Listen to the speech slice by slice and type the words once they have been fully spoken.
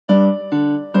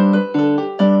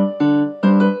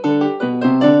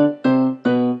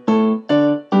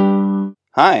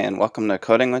Hi, and welcome to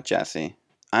Coding with Jesse.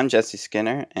 I'm Jesse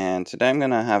Skinner, and today I'm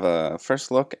going to have a first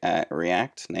look at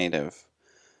React Native.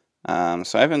 So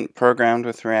I haven't programmed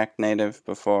with React Native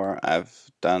before. I've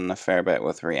done a fair bit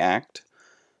with React.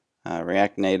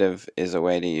 React Native is a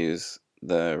way to use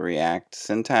the React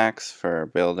syntax for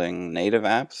building native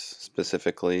apps,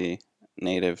 specifically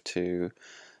native to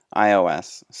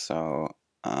iOS. So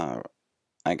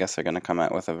I guess they're going to come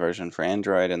out with a version for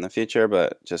Android in the future,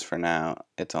 but just for now,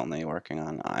 it's only working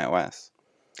on iOS.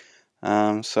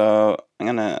 So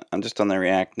I'm just on the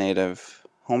React Native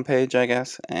homepage, I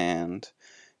guess, and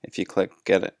if you click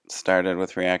Get It Started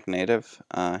with React Native,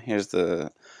 here's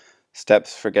the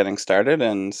steps for getting started,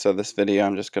 and so this video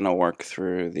I'm just going to work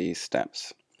through these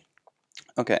steps.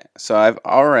 Okay, so I've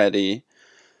already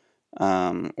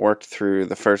worked through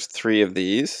the first three of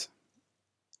these.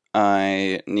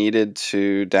 I needed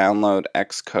to download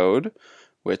Xcode,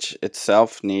 which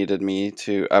itself needed me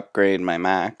to upgrade my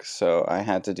Mac, so I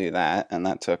had to do that, and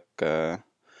that took about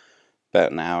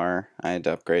an hour. I had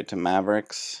to upgrade to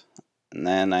Mavericks, and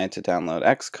then I had to download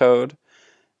Xcode,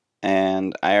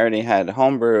 and I already had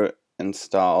Homebrew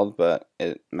installed, but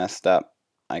it messed up.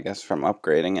 I guess from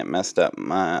upgrading, it messed up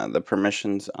the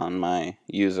permissions on my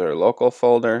user local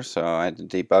folder, so I had to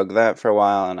debug that for a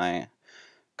while, and I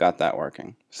got that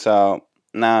working. So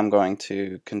now I'm going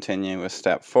to continue with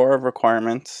step 4 of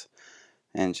requirements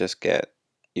and just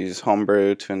use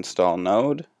Homebrew to install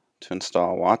Node, to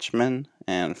install Watchman,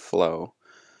 and Flow.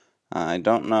 I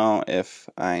don't know if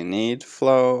I need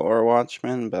Flow or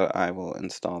Watchman, but I will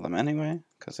install them anyway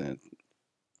because it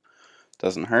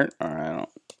doesn't hurt, or I don't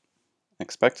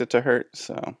expect it to hurt.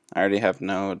 So I already have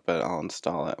Node, but I'll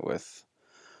install it with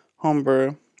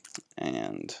Homebrew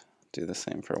and do the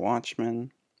same for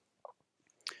Watchman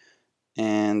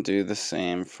and do the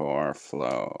same for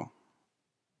Flow.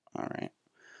 Alright,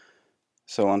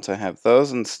 so once I have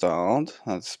those installed,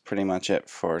 that's pretty much it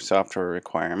for software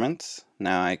requirements.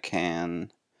 Now I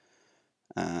can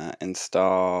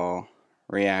install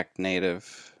React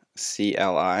Native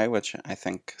CLI, which I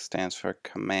think stands for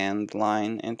Command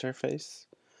Line Interface.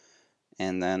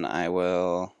 And then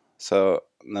so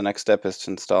the next step is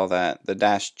to install that. The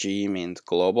 -G means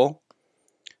global.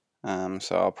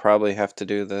 So I'll probably have to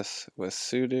do this with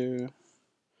sudo.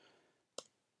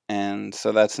 And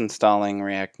so that's installing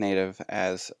React Native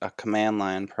as a command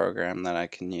line program that I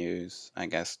can use, I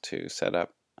guess, to set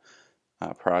up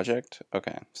a project.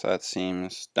 Okay, so that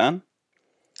seems done.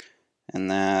 And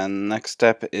then next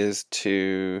step is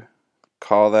to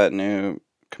call that new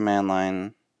command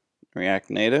line React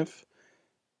Native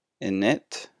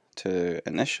init to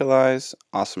initialize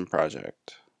awesome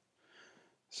project.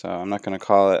 So I'm not going to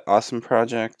call it awesome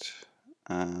project.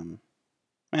 Yeah,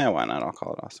 why not? I'll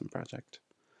call it awesome project.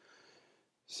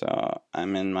 So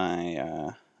I'm in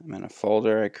a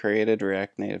folder I created,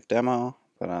 React Native demo,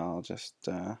 but I'll just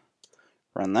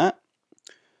run that.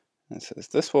 And it says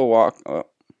this will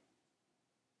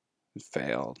it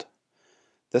failed.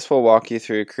 This will walk you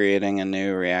through creating a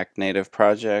new React Native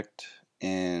project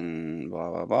in blah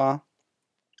blah blah.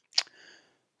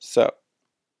 So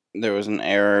there was an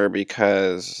error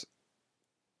because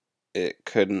it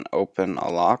couldn't open a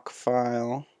lock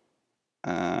file.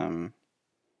 And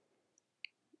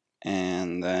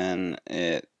then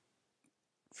it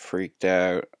freaked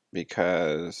out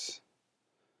because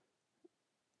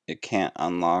it can't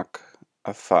unlock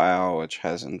a file which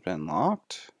hasn't been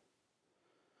locked.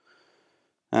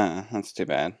 That's too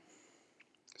bad.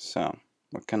 So,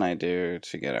 what can I do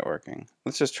to get it working?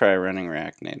 Let's just try running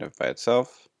React Native by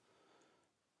itself.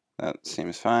 That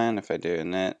seems fine. If I do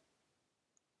init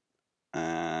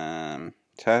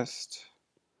test,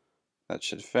 that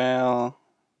should fail.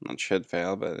 Not should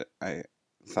fail, but I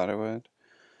thought it would.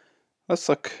 Let's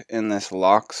look in this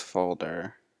locks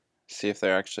folder, see if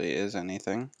there actually is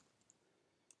anything.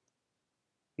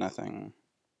 Nothing.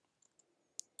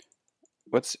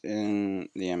 What's in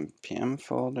the npm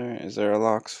folder? Is there a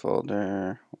locks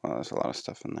folder? Well, there's a lot of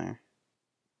stuff in there.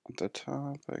 At the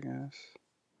top, I guess.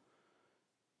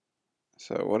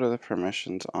 So what are the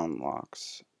permissions on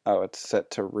locks? Oh, it's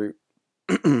set to root.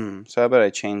 So how about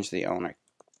I change the owner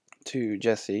to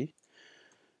Jesse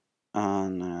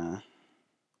on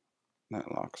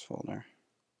that locks folder.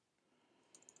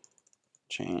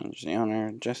 Change the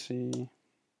owner, Jesse.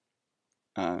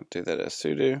 Do that as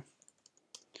sudo.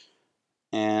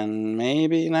 And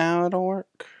maybe now it'll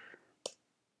work.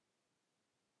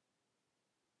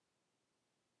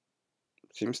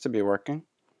 Seems to be working.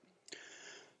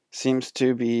 Seems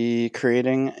to be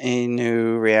creating a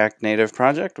new React Native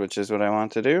project, which is what I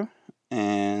want to do.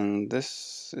 And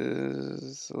this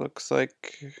looks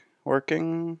like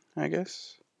working, I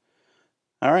guess.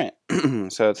 All right,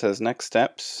 so it says next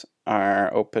steps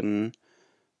are open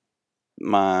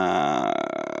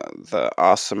the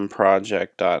awesome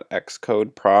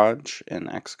project.xcode proj in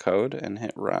Xcode and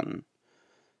hit run.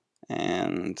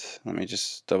 And let me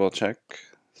just double check.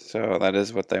 So that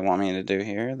is what they want me to do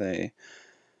here.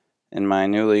 In my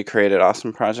newly created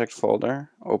awesome project folder,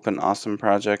 open awesome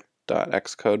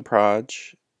project.xcode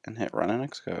proj and hit run in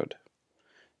Xcode.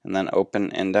 And then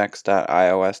open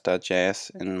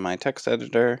index.ios.js in my text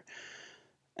editor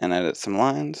and edit some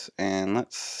lines, and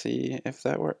let's see if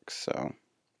that works.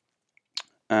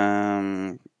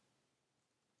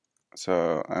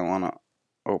 So I want to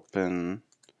open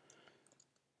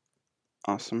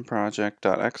awesome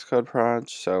project.xcode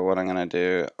proj. So what I'm going to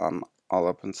do, I'll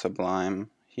open Sublime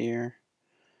here.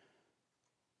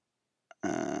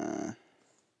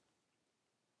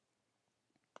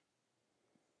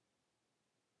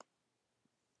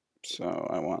 So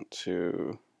I want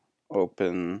to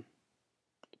open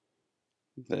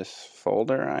this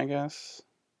folder, I guess,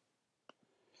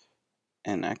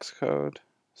 in Xcode.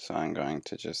 So I'm going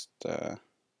to just, I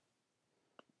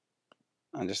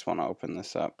just want to open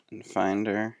this up in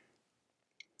Finder.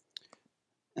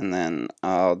 And then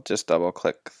I'll just double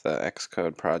click the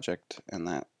Xcode project, and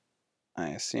that I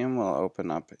assume will open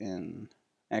up in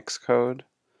Xcode.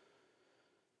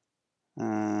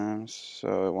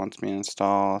 So it wants me to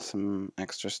install some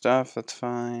extra stuff, that's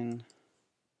fine.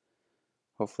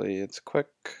 Hopefully it's quick.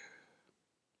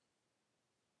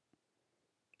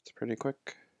 It's pretty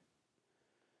quick.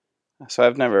 So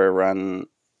I've never run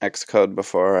Xcode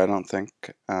before, I don't think,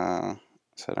 so I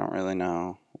don't really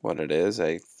know what it is.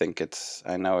 I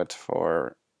know it's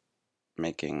for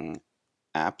making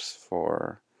apps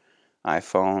for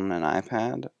iPhone and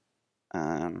iPad.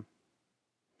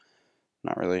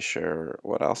 Not really sure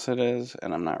what else it is,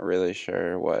 and I'm not really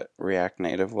sure what React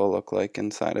Native will look like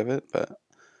inside of it, but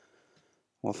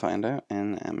we'll find out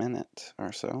in a minute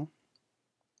or so.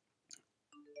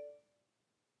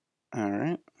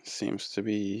 Alright, seems to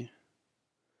be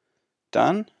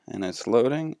done, and it's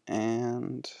loading,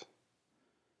 and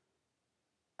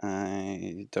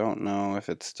I don't know if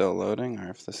it's still loading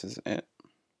or if this is it.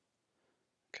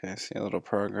 Okay, I see a little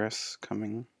progress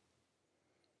coming.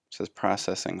 It says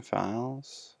processing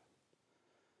files.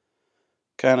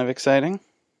 Kind of exciting.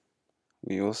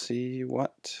 We will see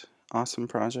what Awesome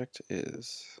Project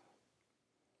is.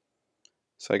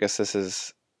 So I guess this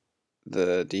is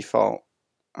the default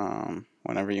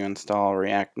whenever you install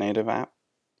React Native app.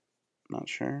 Not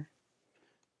sure.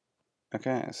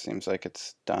 Okay, it seems like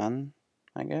it's done,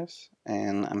 I guess.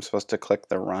 And I'm supposed to click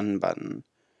the run button.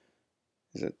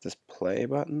 Is it this play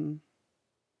button?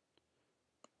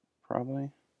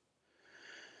 Probably.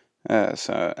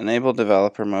 So enable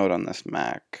developer mode on this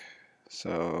Mac.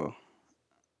 So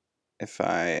if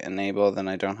I enable, then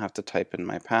I don't have to type in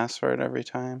my password every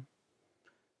time.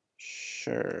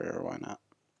 Sure, why not?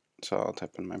 So I'll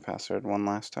type in my password one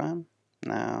last time.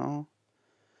 Now,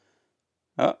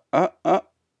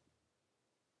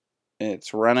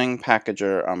 it's running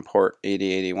Packager on port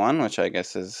 8081, which I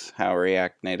guess is how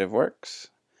React Native works.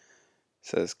 It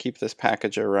says keep this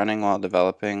Packager running while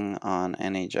developing on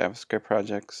any JavaScript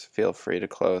projects. Feel free to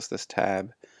close this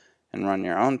tab and run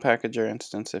your own Packager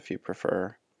instance if you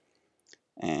prefer.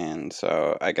 And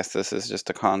so I guess this is just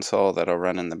a console that'll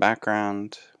run in the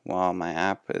background while my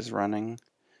app is running,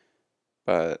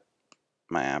 but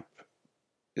my app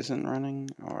isn't running,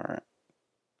 or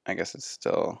I guess it's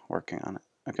still working on it.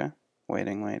 Okay,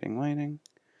 waiting.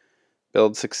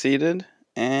 Build succeeded,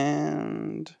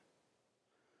 and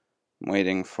I'm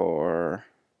waiting for,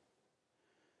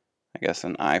 I guess,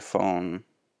 an iPhone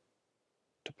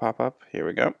to pop up. Here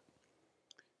we go.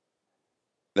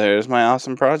 There's my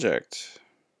awesome project.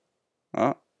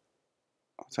 Oh,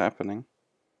 what's happening?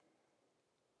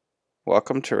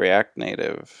 Welcome to React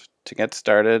Native. To get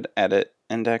started, edit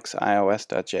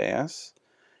index.ios.js.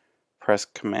 Press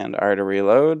Command R to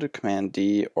reload, Command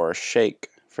D or shake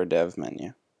for dev menu.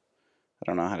 I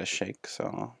don't know how to shake, so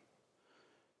I'll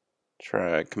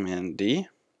try Command D.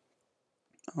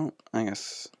 Oh, I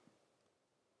guess,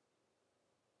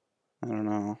 I don't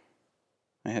know.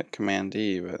 I hit Command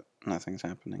D, but nothing's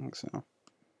happening, so.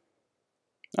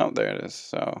 Oh, there it is.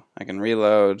 So I can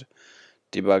reload,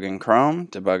 debug in Chrome,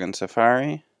 debug in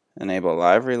Safari, enable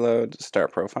live reload,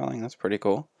 start profiling. That's pretty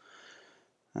cool.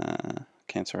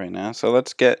 Cancel right now. So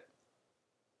let's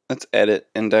edit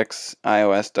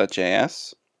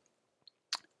index.ios.js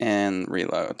and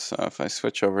reload. So if I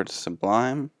switch over to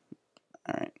Sublime,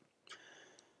 all right,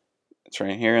 it's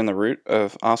right here in the root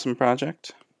of Awesome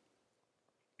Project.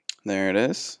 There it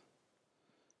is.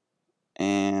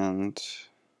 And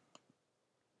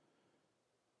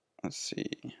let's see.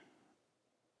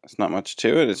 There's not much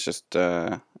to it. It's just,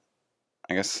 I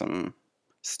guess, some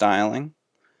styling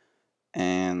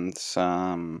and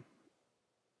some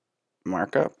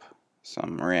markup,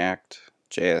 some React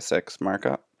JSX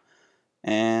markup,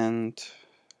 and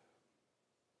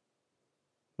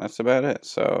that's about it.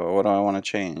 So what do I want to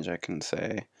change? I can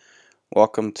say,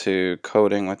 welcome to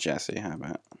Coding with Jesse. How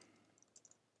about?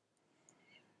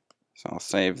 So I'll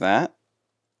save that.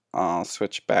 I'll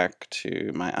switch back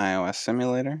to my iOS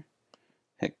simulator,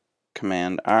 hit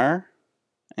Command R,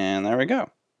 and there we go.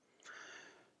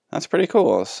 That's pretty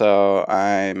cool. So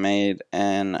I made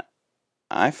an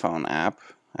iPhone app,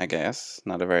 I guess.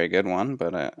 Not a very good one,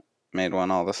 but I made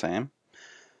one all the same.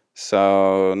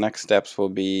 So next steps will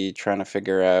be trying to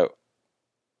figure out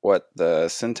what the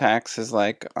syntax is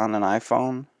like on an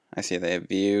iPhone. I see they have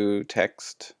view,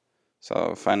 text,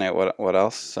 so find out what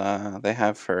else they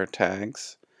have for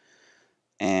tags,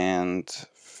 and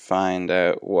find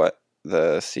out what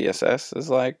the CSS is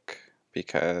like,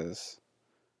 because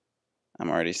I'm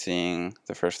already seeing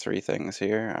the first three things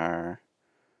here are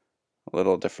a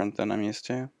little different than I'm used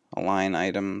to. Align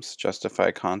items,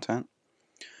 justify content.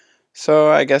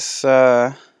 So I guess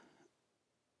gonna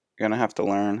have to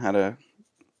learn how to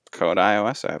code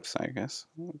iOS apps, I guess.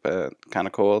 But kind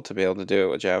of cool to be able to do it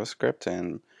with JavaScript,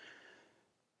 and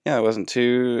yeah, it wasn't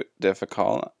too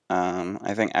difficult.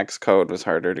 I think Xcode was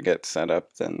harder to get set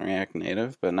up than React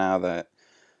Native, but now that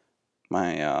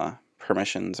my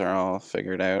permissions are all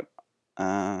figured out,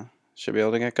 should be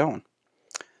able to get going.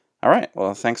 All right,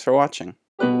 well, thanks for watching.